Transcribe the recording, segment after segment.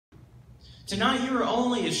Tonight, you are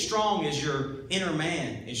only as strong as your inner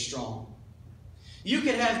man is strong. You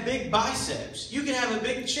could have big biceps. You could have a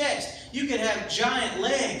big chest. You could have giant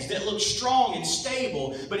legs that look strong and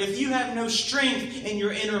stable. But if you have no strength in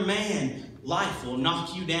your inner man, life will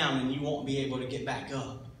knock you down and you won't be able to get back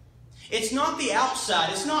up. It's not the outside.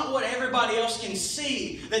 It's not what everybody else can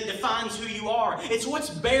see that defines who you are. It's what's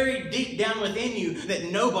buried deep down within you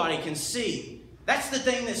that nobody can see. That's the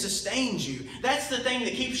thing that sustains you. That's the thing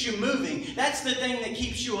that keeps you moving. That's the thing that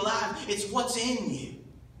keeps you alive. It's what's in you.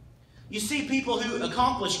 You see people who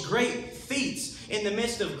accomplish great feats in the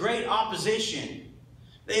midst of great opposition.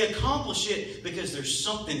 They accomplish it because there's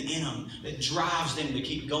something in them that drives them to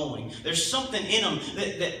keep going. There's something in them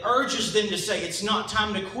that urges them to say, it's not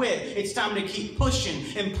time to quit. It's time to keep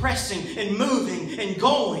pushing and pressing and moving and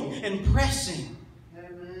going and pressing.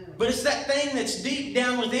 But it's that thing that's deep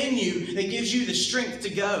down within you that gives you the strength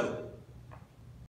to go.